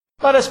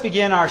Let us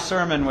begin our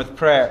sermon with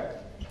prayer.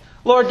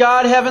 Lord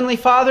God, Heavenly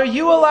Father,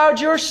 you allowed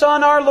your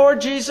Son, our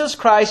Lord Jesus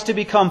Christ, to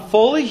become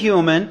fully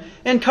human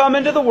and come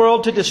into the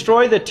world to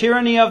destroy the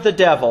tyranny of the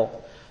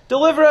devil.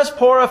 Deliver us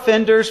poor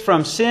offenders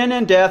from sin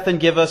and death and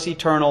give us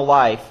eternal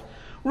life.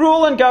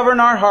 Rule and govern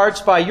our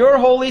hearts by your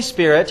Holy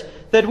Spirit,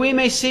 that we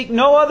may seek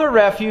no other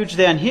refuge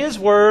than His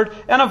Word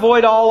and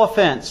avoid all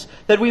offense,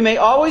 that we may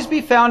always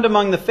be found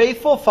among the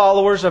faithful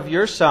followers of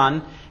your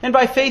Son, and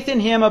by faith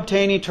in Him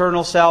obtain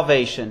eternal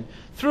salvation.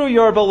 Through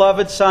your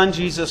beloved Son,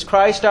 Jesus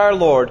Christ our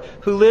Lord,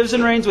 who lives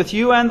and reigns with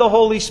you and the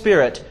Holy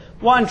Spirit,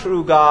 one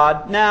true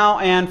God, now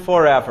and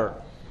forever.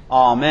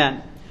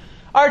 Amen.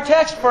 Our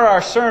text for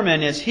our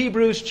sermon is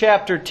Hebrews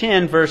chapter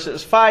 10,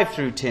 verses 5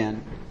 through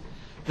 10.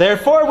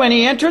 Therefore, when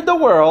He entered the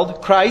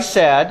world, Christ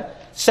said,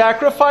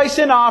 "Sacrifice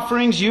and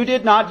offerings you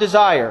did not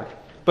desire,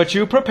 but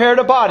you prepared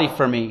a body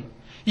for me.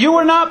 You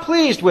were not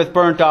pleased with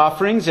burnt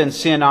offerings and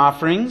sin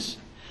offerings.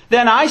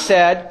 Then I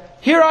said,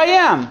 Here I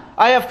am.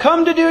 I have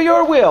come to do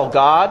your will,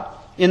 God.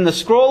 In the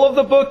scroll of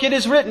the book it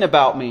is written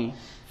about me.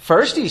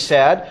 First, He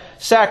said,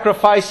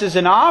 sacrifices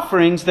and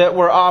offerings that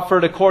were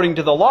offered according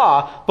to the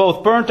law,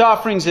 both burnt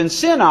offerings and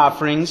sin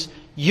offerings,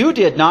 you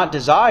did not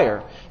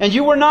desire, and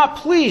you were not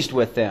pleased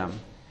with them.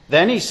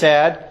 Then He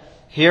said,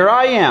 Here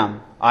I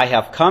am. I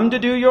have come to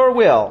do your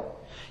will.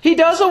 He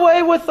does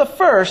away with the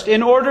first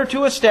in order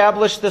to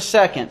establish the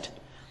second.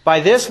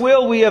 By this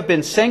will we have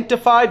been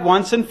sanctified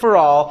once and for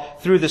all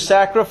through the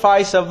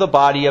sacrifice of the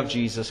body of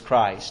Jesus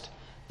Christ."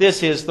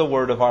 This is the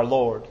word of our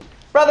Lord.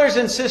 Brothers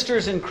and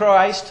sisters in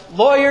Christ,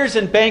 lawyers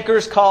and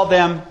bankers call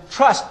them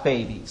trust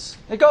babies.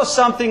 It goes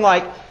something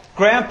like,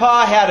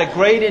 Grandpa had a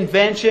great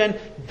invention,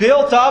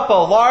 built up a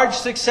large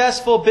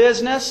successful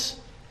business,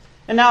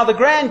 and now the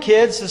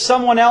grandkids, as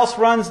someone else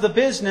runs the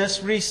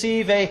business,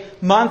 receive a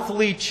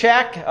monthly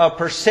check, a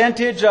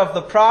percentage of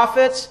the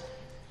profits.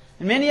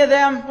 And many of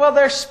them, well,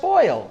 they're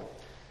spoiled.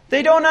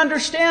 They don't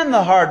understand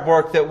the hard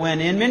work that went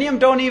in. Many of them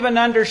don't even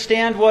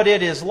understand what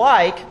it is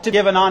like to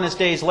give an honest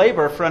day's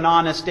labor for an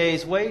honest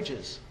day's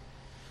wages.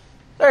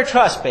 They're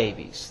trust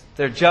babies.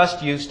 They're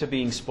just used to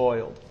being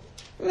spoiled.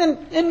 And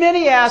in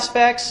many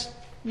aspects,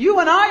 you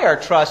and I are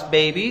trust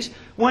babies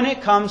when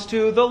it comes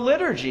to the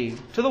liturgy,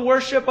 to the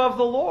worship of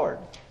the Lord.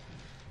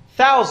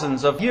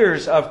 Thousands of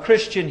years of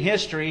Christian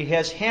history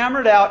has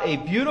hammered out a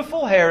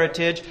beautiful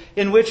heritage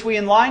in which we,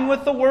 in line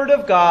with the Word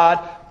of God,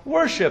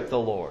 worship the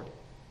Lord.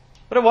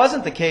 But it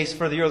wasn't the case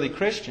for the early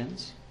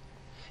Christians.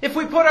 If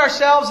we put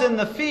ourselves in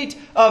the feet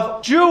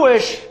of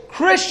Jewish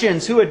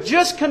Christians who had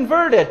just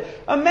converted,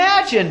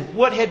 imagine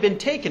what had been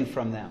taken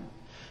from them.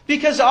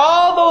 Because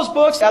all those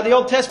books out of the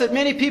Old Testament,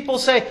 many people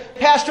say,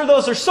 Pastor,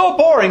 those are so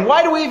boring.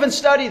 Why do we even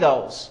study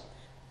those?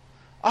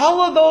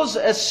 All of those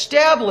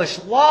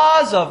established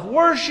laws of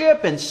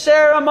worship and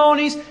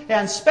ceremonies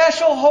and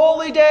special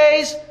holy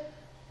days,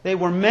 they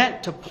were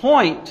meant to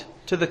point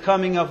to the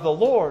coming of the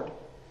Lord.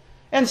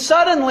 And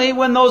suddenly,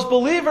 when those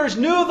believers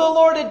knew the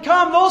Lord had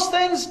come, those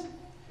things,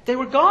 they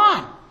were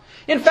gone.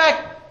 In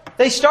fact,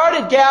 they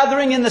started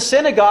gathering in the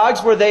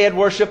synagogues where they had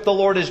worshipped the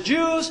Lord as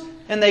Jews,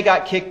 and they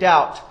got kicked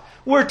out.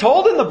 We're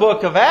told in the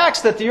book of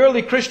Acts that the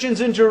early Christians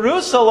in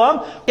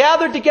Jerusalem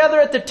gathered together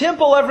at the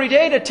temple every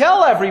day to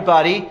tell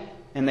everybody,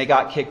 and they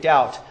got kicked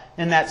out.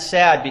 And that's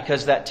sad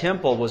because that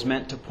temple was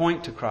meant to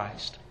point to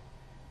Christ.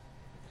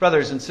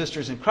 Brothers and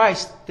sisters in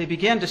Christ, they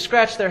began to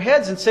scratch their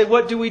heads and say,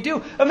 what do we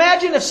do?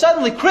 Imagine if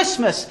suddenly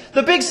Christmas,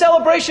 the big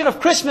celebration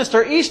of Christmas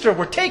or Easter,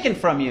 were taken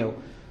from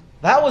you.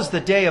 That was the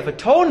Day of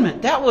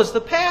Atonement. That was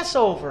the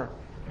Passover.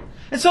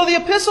 And so the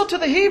epistle to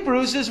the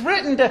Hebrews is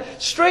written to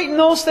straighten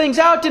those things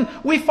out. And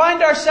we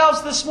find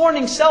ourselves this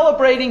morning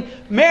celebrating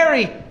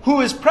Mary,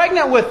 who is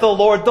pregnant with the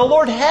Lord. The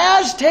Lord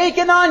has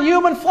taken on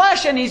human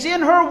flesh, and He's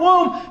in her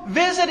womb,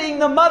 visiting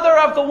the mother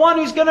of the one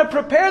who's going to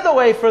prepare the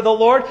way for the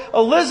Lord,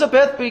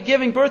 Elizabeth,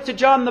 giving birth to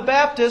John the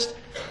Baptist.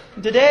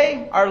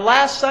 Today, our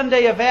last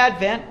Sunday of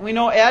Advent, we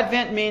know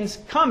Advent means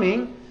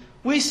coming.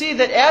 We see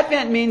that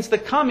Advent means the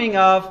coming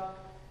of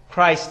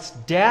Christ's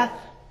death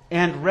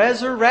and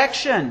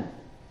resurrection.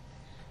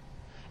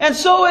 And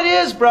so it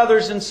is,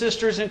 brothers and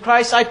sisters in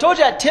Christ. I told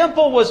you that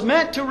temple was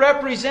meant to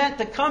represent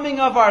the coming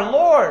of our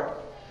Lord.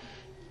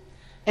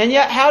 And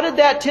yet, how did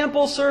that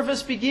temple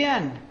service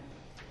begin?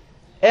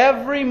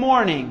 Every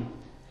morning,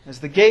 as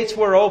the gates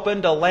were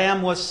opened, a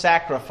lamb was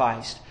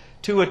sacrificed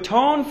to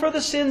atone for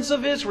the sins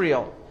of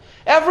Israel.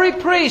 Every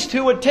priest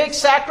who would take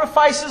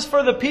sacrifices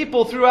for the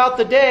people throughout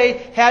the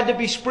day had to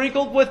be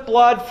sprinkled with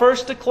blood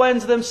first to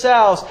cleanse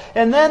themselves.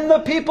 And then the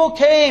people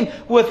came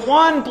with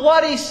one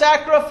bloody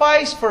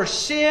sacrifice for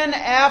sin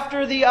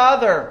after the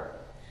other.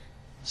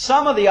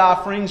 Some of the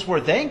offerings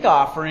were thank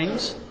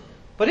offerings,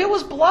 but it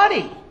was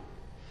bloody.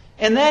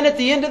 And then at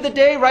the end of the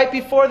day, right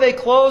before they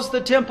closed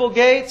the temple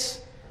gates,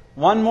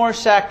 one more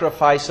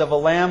sacrifice of a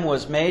lamb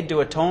was made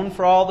to atone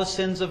for all the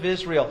sins of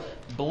Israel.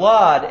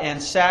 Blood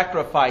and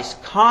sacrifice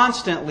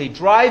constantly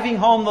driving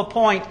home the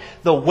point.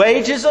 The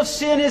wages of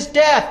sin is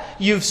death.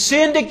 You've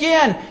sinned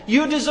again.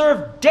 You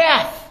deserve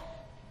death.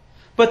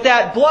 But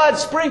that blood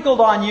sprinkled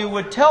on you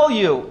would tell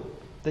you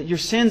that your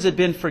sins had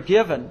been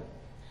forgiven.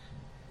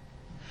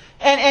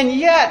 And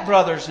yet,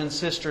 brothers and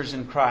sisters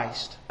in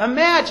Christ,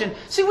 imagine,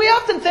 see, we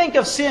often think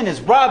of sin as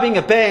robbing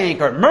a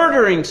bank or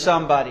murdering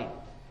somebody.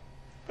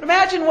 But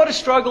imagine what a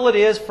struggle it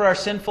is for our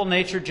sinful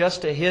nature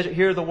just to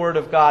hear the Word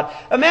of God.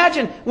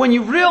 Imagine when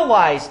you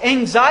realize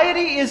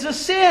anxiety is a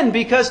sin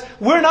because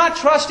we're not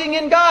trusting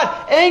in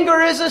God. Anger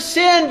is a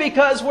sin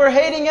because we're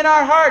hating in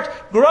our heart.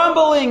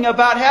 Grumbling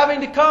about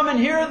having to come and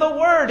hear the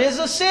Word is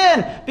a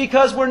sin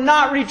because we're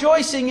not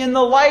rejoicing in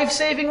the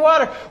life-saving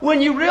water.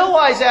 When you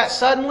realize that,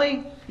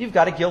 suddenly you've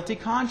got a guilty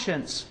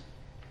conscience.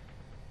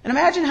 And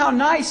imagine how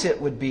nice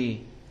it would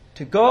be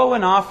to go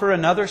and offer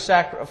another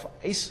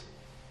sacrifice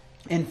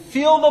and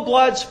feel the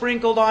blood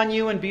sprinkled on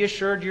you and be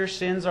assured your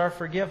sins are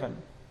forgiven.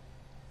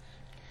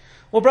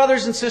 Well,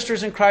 brothers and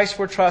sisters in Christ,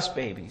 we're trust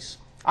babies.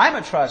 I'm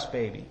a trust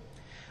baby.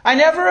 I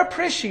never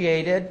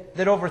appreciated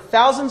that over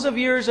thousands of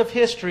years of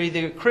history,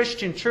 the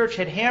Christian church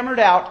had hammered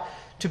out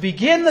to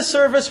begin the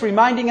service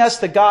reminding us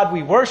the God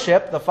we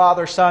worship, the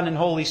Father, Son, and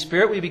Holy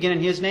Spirit. We begin in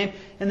His name,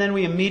 and then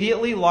we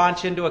immediately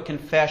launch into a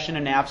confession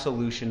and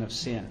absolution of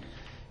sin.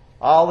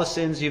 All the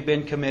sins you've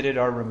been committed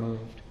are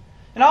removed.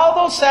 And all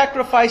those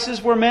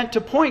sacrifices were meant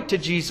to point to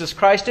Jesus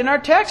Christ. And our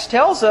text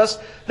tells us,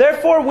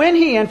 therefore, when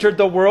He entered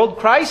the world,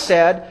 Christ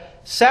said,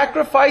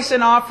 "Sacrifice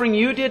and offering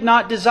you did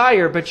not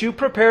desire, but you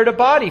prepared a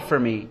body for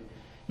me.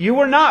 You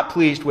were not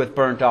pleased with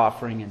burnt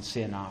offering and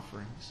sin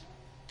offerings."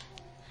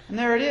 And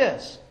there it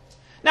is.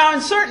 Now,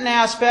 in certain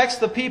aspects,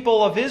 the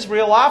people of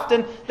Israel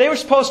often, they were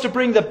supposed to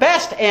bring the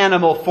best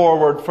animal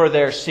forward for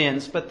their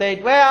sins. But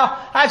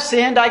I've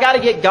sinned, I got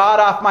to get God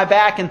off my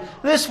back. And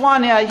this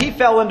one, he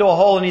fell into a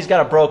hole and he's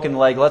got a broken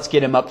leg. Let's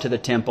get him up to the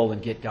temple and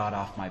get God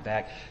off my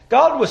back.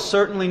 God was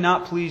certainly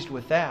not pleased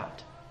with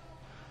that.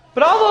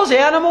 But all those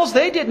animals,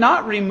 they did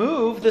not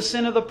remove the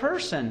sin of the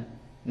person.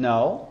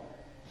 No,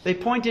 they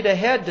pointed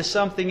ahead to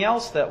something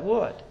else that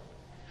would.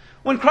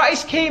 When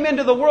Christ came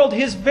into the world,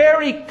 His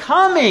very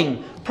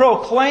coming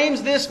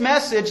proclaims this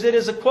message that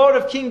is a quote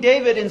of King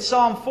David in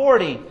Psalm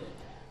 40.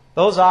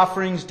 Those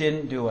offerings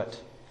didn't do it.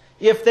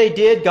 If they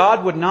did,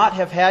 God would not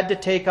have had to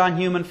take on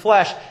human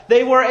flesh.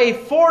 They were a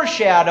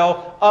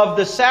foreshadow of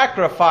the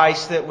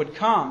sacrifice that would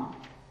come.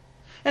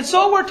 And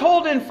so we're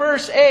told in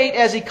verse 8,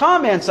 as he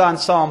comments on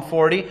Psalm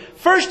 40,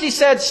 first he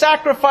said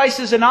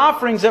sacrifices and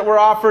offerings that were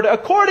offered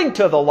according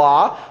to the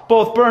law,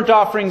 both burnt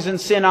offerings and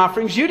sin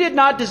offerings, you did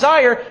not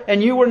desire,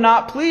 and you were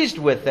not pleased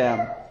with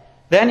them.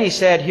 Then he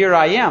said, here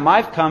I am,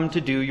 I've come to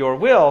do your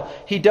will.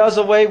 He does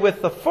away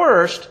with the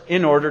first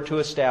in order to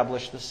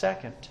establish the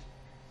second.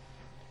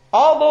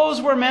 All those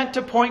were meant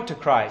to point to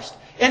Christ.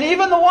 And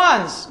even the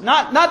ones,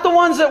 not the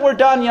ones that were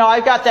done,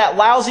 I've got that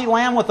lousy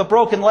lamb with a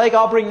broken leg,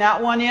 I'll bring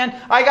that one in.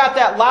 I got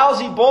that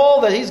lousy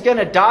bull that he's going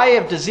to die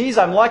of disease.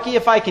 I'm lucky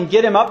if I can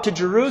get him up to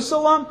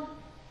Jerusalem.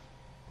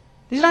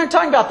 He's not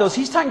talking about those.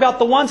 He's talking about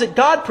the ones that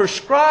God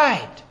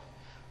prescribed.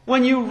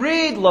 When you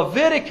read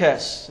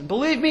Leviticus, and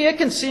believe me, it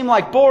can seem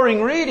like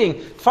boring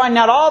reading, finding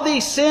out all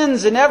these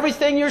sins and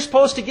everything you're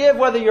supposed to give,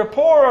 whether you're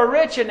poor or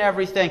rich and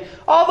everything.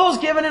 All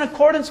those given in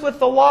accordance with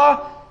the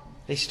law,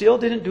 they still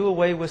didn't do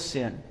away with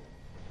sin.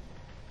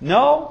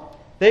 No,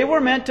 they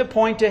were meant to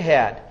point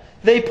ahead.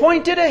 They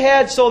pointed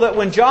ahead so that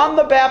when John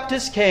the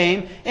Baptist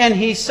came and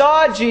he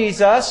saw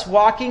Jesus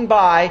walking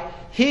by,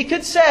 he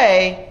could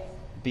say,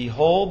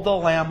 behold the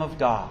Lamb of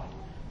God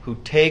who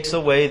takes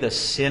away the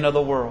sin of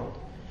the world.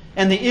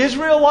 And the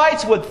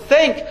Israelites would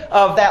think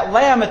of that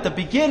lamb at the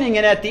beginning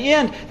and at the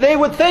end. They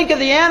would think of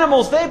the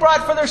animals they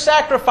brought for their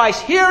sacrifice.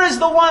 Here is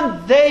the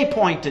one they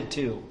pointed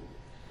to.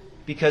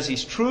 Because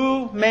He's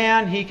true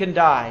man, He can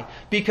die.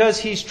 Because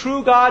He's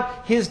true God,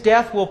 His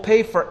death will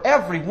pay for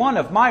every one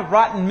of my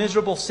rotten,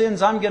 miserable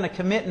sins I'm going to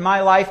commit in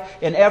my life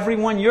and every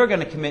one you're going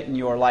to commit in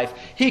your life.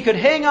 He could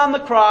hang on the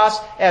cross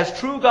as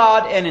true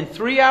God and in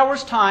 3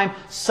 hours' time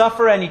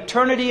suffer an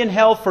eternity in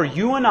hell for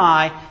you and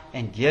I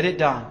and get it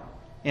done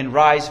and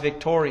rise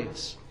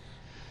victorious.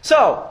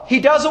 So, He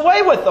does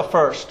away with the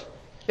first.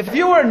 If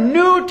you were a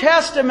New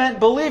Testament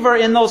believer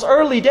in those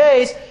early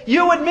days,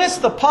 you would miss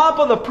the pomp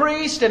of the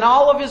priest and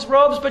all of his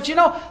robes. But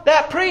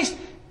that priest,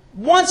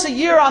 once a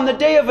year on the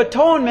Day of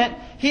Atonement,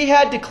 he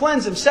had to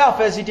cleanse himself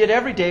as he did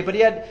every day. But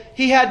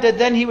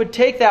then he would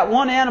take that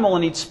one animal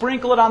and he'd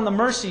sprinkle it on the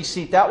mercy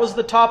seat. That was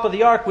the top of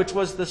the ark, which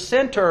was the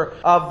center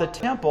of the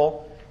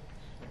temple.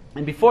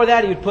 And before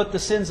that, he would put the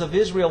sins of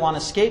Israel on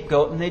a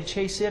scapegoat and they'd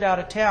chase it out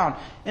of town.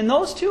 And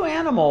those two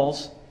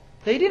animals,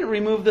 they didn't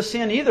remove the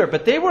sin either,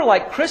 but they were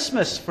like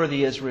Christmas for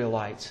the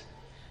Israelites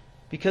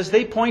because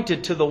they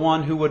pointed to the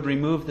one who would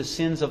remove the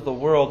sins of the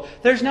world.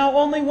 There's now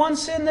only one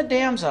sin that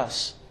damns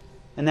us,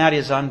 and that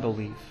is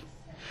unbelief.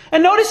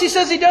 And notice he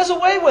says He does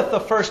away with the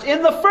first.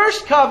 In the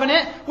first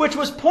covenant, which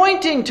was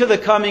pointing to the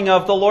coming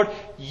of the Lord,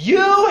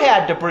 you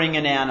had to bring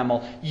an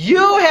animal.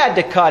 You had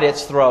to cut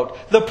its throat.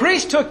 The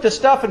priest took the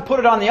stuff and put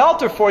it on the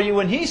altar for you,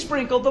 and he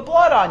sprinkled the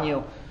blood on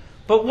you.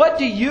 But what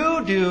do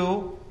you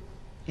do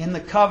in the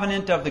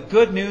covenant of the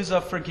good news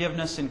of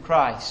forgiveness in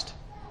Christ?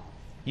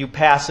 You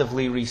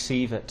passively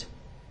receive it.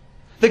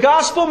 The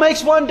gospel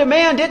makes one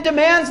demand. It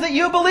demands that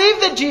you believe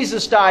that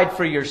Jesus died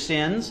for your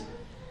sins.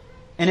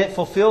 And it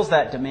fulfills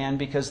that demand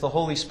because the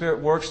Holy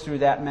Spirit works through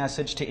that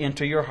message to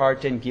enter your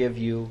heart and give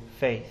you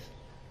faith.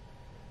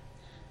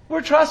 We're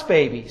trust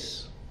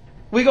babies.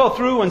 We go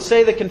through and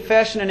say the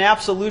confession and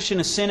absolution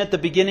of sin at the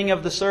beginning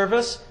of the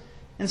service,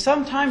 and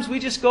sometimes we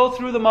just go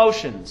through the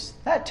motions.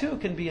 That too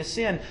can be a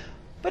sin.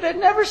 But it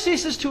never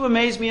ceases to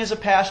amaze me as a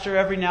pastor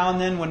every now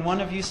and then when one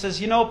of you says,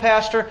 you know,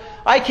 Pastor,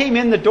 I came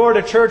in the door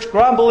to church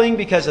grumbling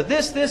because of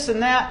this,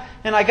 and that,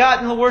 and I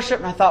got in the worship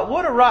and I thought,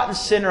 what a rotten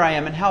sinner I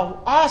am, and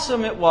how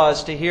awesome it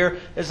was to hear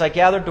as I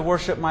gathered to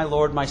worship my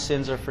Lord, my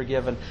sins are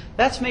forgiven.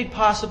 That's made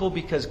possible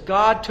because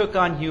God took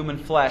on human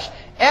flesh.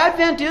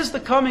 Advent is the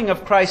coming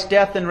of Christ's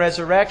death and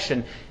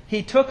resurrection.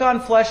 He took on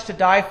flesh to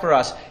die for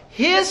us.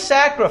 His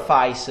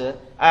sacrifice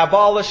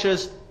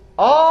abolishes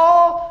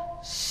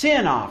all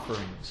sin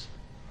offerings.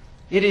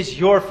 It is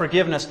your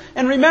forgiveness.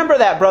 And remember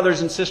that,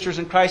 brothers and sisters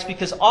in Christ,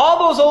 because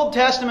all those Old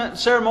Testament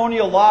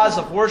ceremonial laws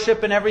of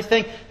worship and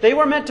everything, they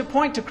were meant to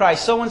point to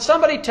Christ. So when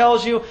somebody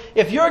tells you,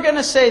 if you're going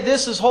to say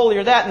this is holy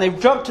or that, and they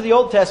jump to the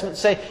Old Testament and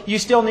say, you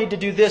still need to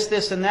do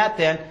this, and that,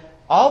 then,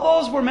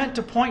 all those were meant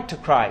to point to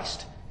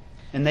Christ.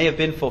 And they have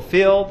been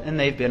fulfilled and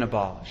they've been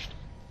abolished.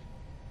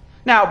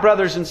 Now,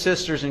 brothers and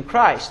sisters in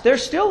Christ,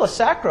 there's still a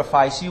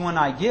sacrifice you and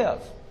I give.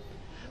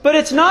 But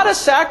it's not a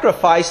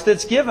sacrifice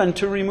that's given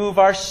to remove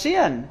our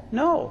sin.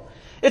 No.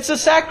 It's a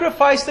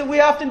sacrifice that we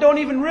often don't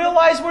even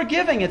realize we're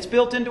giving. It's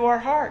built into our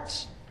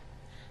hearts.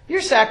 You're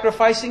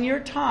sacrificing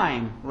your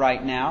time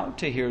right now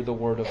to hear the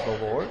word of the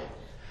Lord.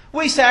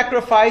 We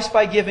sacrifice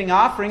by giving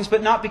offerings,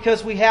 but not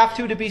because we have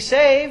to be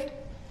saved.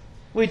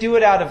 We do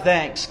it out of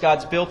thanks.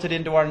 God's built it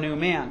into our new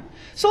man.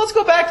 So let's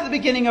go back to the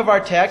beginning of our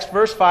text.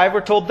 Verse 5,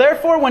 we're told,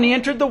 therefore, when He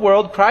entered the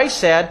world, Christ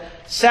said,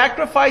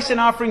 sacrifice and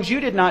offerings you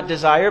did not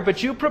desire,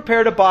 but you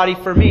prepared a body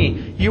for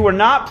me. You were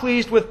not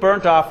pleased with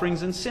burnt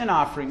offerings and sin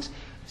offerings.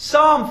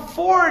 Psalm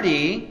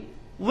 40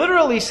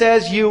 literally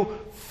says, you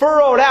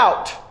furrowed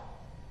out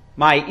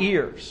my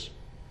ears.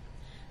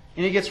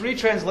 And it gets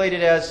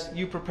retranslated as,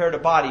 you prepared a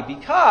body,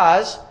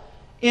 because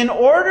in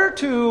order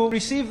to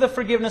receive the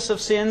forgiveness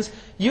of sins,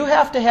 you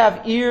have to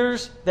have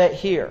ears that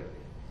hear.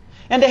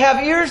 And to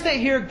have ears that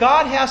hear,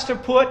 God has to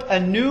put a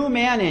new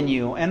man in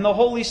you, and the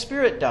Holy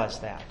Spirit does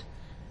that.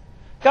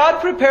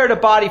 God prepared a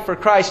body for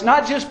Christ,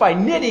 not just by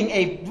knitting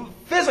a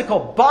physical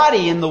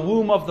body in the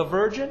womb of the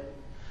Virgin,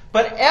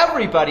 but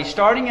everybody,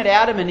 starting at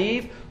Adam and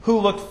Eve, who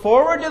looked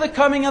forward to the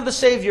coming of the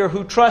Savior,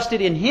 who trusted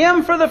in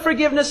Him for the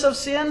forgiveness of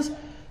sins,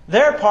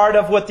 they're part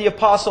of what the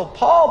Apostle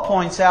Paul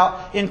points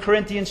out in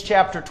Corinthians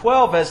chapter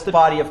 12 as the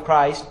body of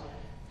Christ,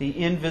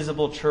 the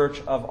invisible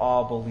church of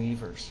all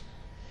believers.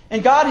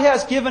 And God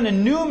has given a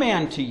new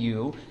man to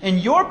you, and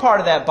you're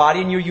part of that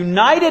body, and you're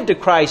united to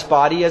Christ's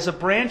body as a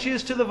branch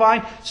is to the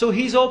vine. So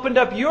He's opened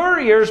up your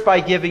ears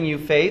by giving you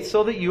faith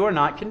so that you are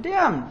not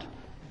condemned.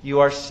 You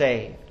are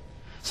saved.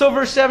 So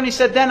verse 7, he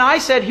said, then I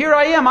said, here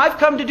I am. I've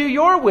come to do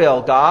your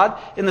will, God.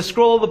 In the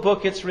scroll of the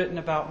book it's written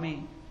about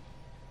me.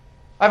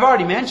 I've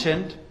already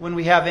mentioned when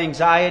we have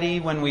anxiety,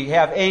 when we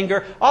have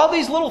anger, all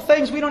these little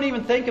things we don't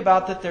even think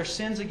about that they're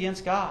sins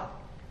against God.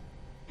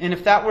 And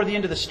if that were the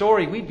end of the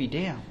story, we'd be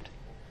damned.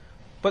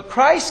 But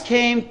Christ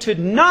came to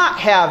not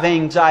have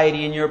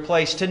anxiety in your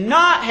place, to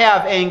not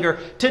have anger,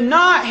 to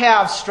not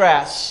have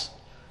stress,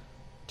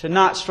 to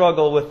not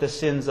struggle with the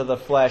sins of the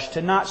flesh,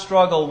 to not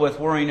struggle with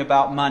worrying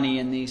about money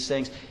and these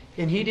things.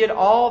 And He did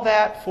all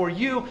that for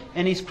you,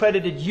 and He's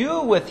credited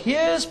you with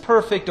His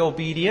perfect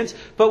obedience.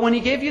 But when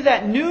He gave you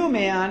that new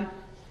man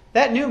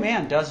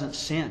doesn't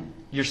sin.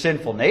 Your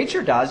sinful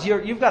nature does.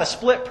 You've got a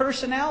split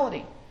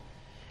personality.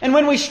 And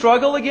when we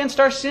struggle against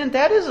our sin,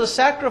 that is a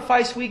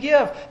sacrifice we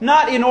give,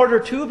 not in order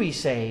to be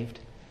saved,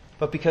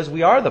 but because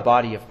we are the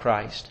body of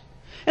Christ.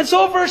 And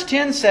so verse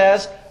 10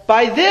 says,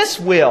 by this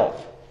will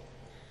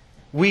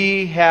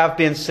we have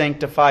been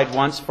sanctified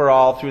once for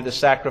all through the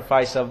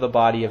sacrifice of the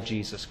body of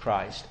Jesus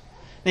Christ.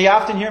 Now, you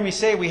often hear me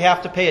say we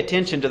have to pay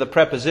attention to the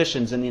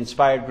prepositions in the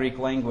inspired Greek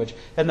language.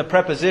 And the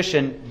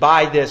preposition,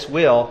 by this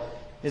will,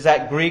 is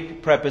that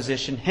Greek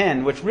preposition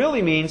hen, which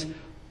really means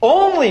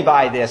only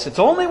by this. It's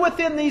only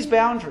within these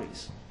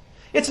boundaries.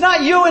 It's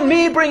not you and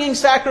me bringing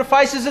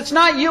sacrifices. It's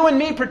not you and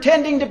me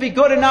pretending to be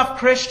good enough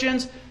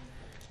Christians.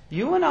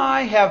 You and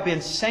I have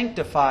been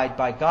sanctified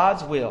by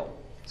God's will.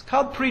 It's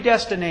called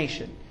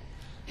predestination.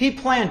 He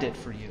planned it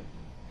for you.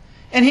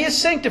 And He has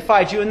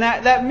sanctified you. And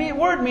that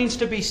word means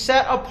to be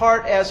set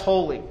apart as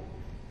holy.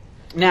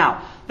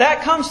 Now,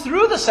 that comes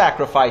through the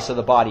sacrifice of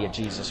the body of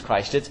Jesus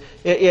Christ.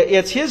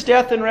 It's His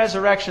death and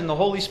resurrection, the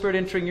Holy Spirit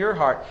entering your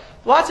heart.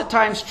 Lots of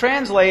times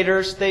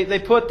translators, they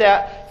put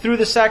that through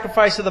the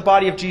sacrifice of the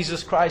body of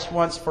Jesus Christ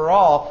once for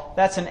all.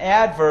 That's an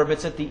adverb.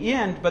 It's at the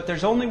end, but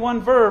there's only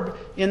one verb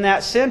in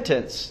that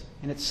sentence,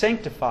 and it's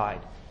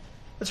sanctified.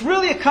 It's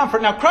really a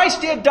comfort. Now,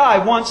 Christ did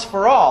die once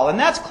for all, and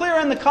that's clear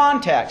in the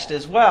context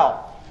as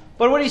well.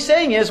 But what He's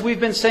saying is we've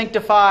been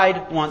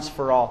sanctified once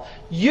for all.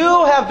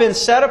 You have been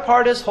set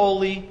apart as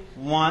holy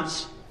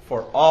once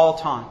for all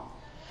time.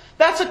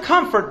 That's a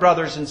comfort,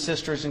 brothers and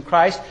sisters in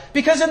Christ,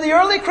 because in the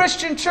early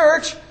Christian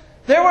church,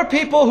 there were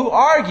people who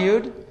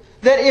argued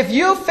That if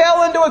you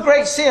fell into a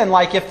great sin,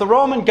 like if the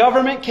Roman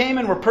government came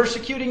and were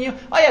persecuting you,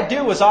 all you had to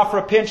do was offer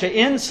a pinch of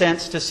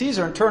incense to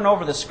Caesar and turn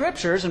over the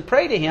Scriptures and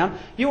pray to him,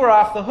 you were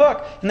off the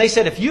hook. And they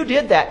said if you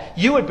did that,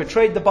 you had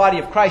betrayed the body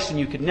of Christ and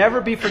you could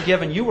never be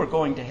forgiven. You were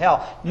going to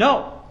hell.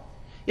 No.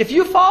 If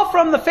you fall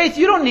from the faith,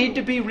 you don't need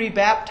to be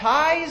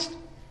rebaptized.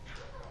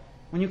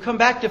 When you come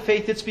back to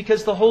faith, it's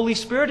because the Holy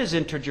Spirit has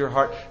entered your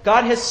heart.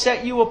 God has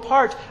set you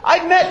apart.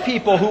 I've met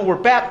people who were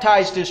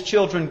baptized as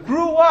children,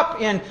 grew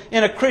up in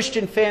a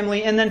Christian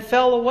family, and then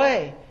fell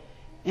away.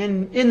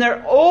 And in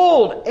their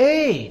old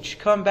age,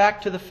 come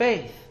back to the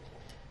faith.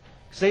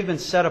 Because they've been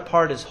set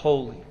apart as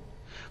holy.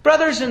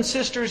 Brothers and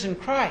sisters in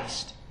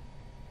Christ,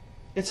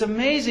 it's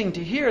amazing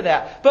to hear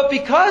that. But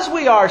because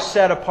we are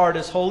set apart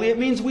as holy, it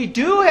means we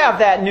do have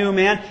that new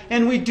man,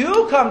 and we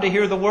do come to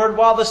hear the Word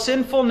while the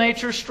sinful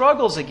nature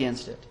struggles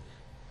against it.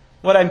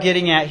 What I'm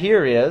getting at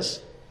here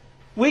is,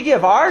 we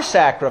give our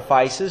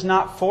sacrifices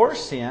not for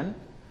sin.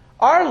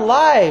 Our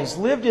lives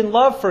lived in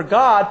love for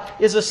God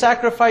is a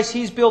sacrifice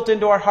He's built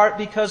into our heart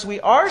because we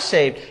are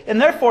saved.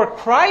 And therefore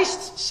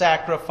Christ's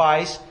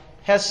sacrifice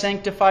has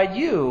sanctified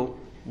you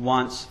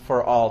once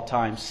for all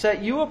time.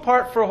 Set you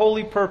apart for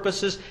holy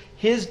purposes.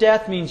 His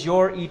death means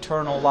your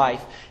eternal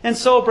life. And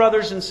so,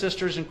 brothers and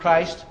sisters in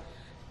Christ,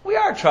 we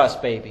are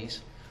trust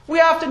babies. We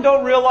often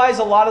don't realize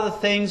a lot of the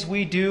things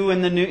we do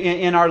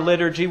in our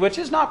liturgy, which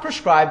is not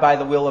prescribed by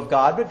the will of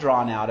God, but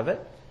drawn out of it.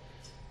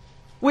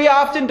 We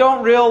often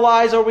don't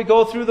realize, or we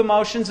go through the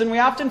motions, and we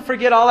often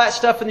forget all that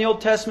stuff in the Old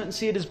Testament and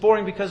see it as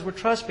boring because we're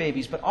trust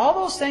babies. But all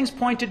those things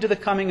pointed to the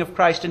coming of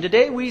Christ. And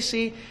today we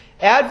see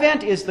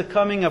Advent is the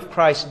coming of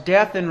Christ's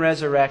death and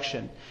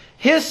resurrection.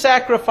 His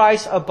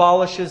sacrifice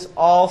abolishes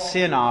all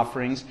sin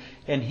offerings,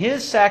 and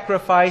His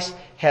sacrifice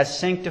has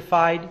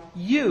sanctified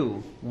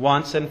you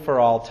once and for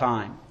all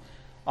time.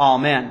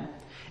 Amen.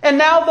 And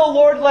now the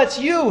Lord lets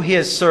you,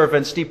 His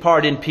servants,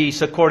 depart in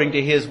peace according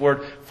to His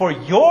word. For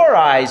your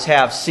eyes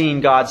have seen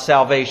God's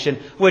salvation,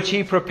 which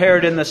He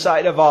prepared in the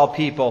sight of all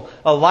people,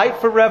 a light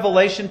for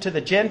revelation to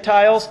the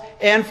Gentiles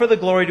and for the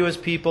glory to His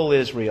people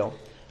Israel.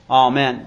 Amen.